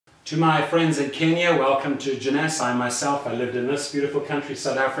To my friends in Kenya, welcome to Jeunesse. I lived in this beautiful country,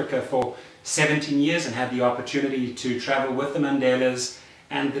 South Africa, for 17 years and had the opportunity to travel with the Mandelas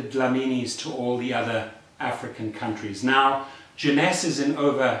and the Dlaminis to all the other African countries. Now, Jeunesse is in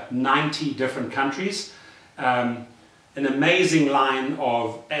over 90 different countries. An amazing line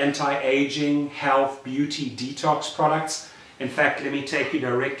of anti-aging, health, beauty, detox products. In fact, let me take you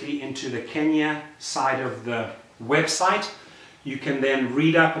directly into the Kenya side of the website. You can then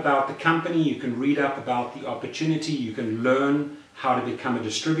read up about the company, you can read up about the opportunity, you can learn how to become a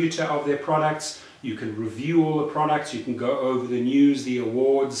distributor of their products, you can review all the products, you can go over the news, the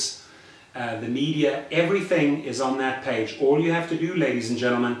awards, the media, everything is on that page. All you have to do, ladies and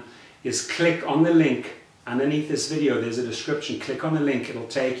gentlemen, is click on the link. Underneath this video there's a description. Click on the link, it'll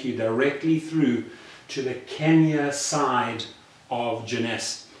take you directly through to the Kenya side of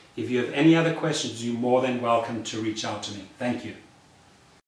Jeunesse. If you have any other questions, you're more than welcome to reach out to me. Thank you.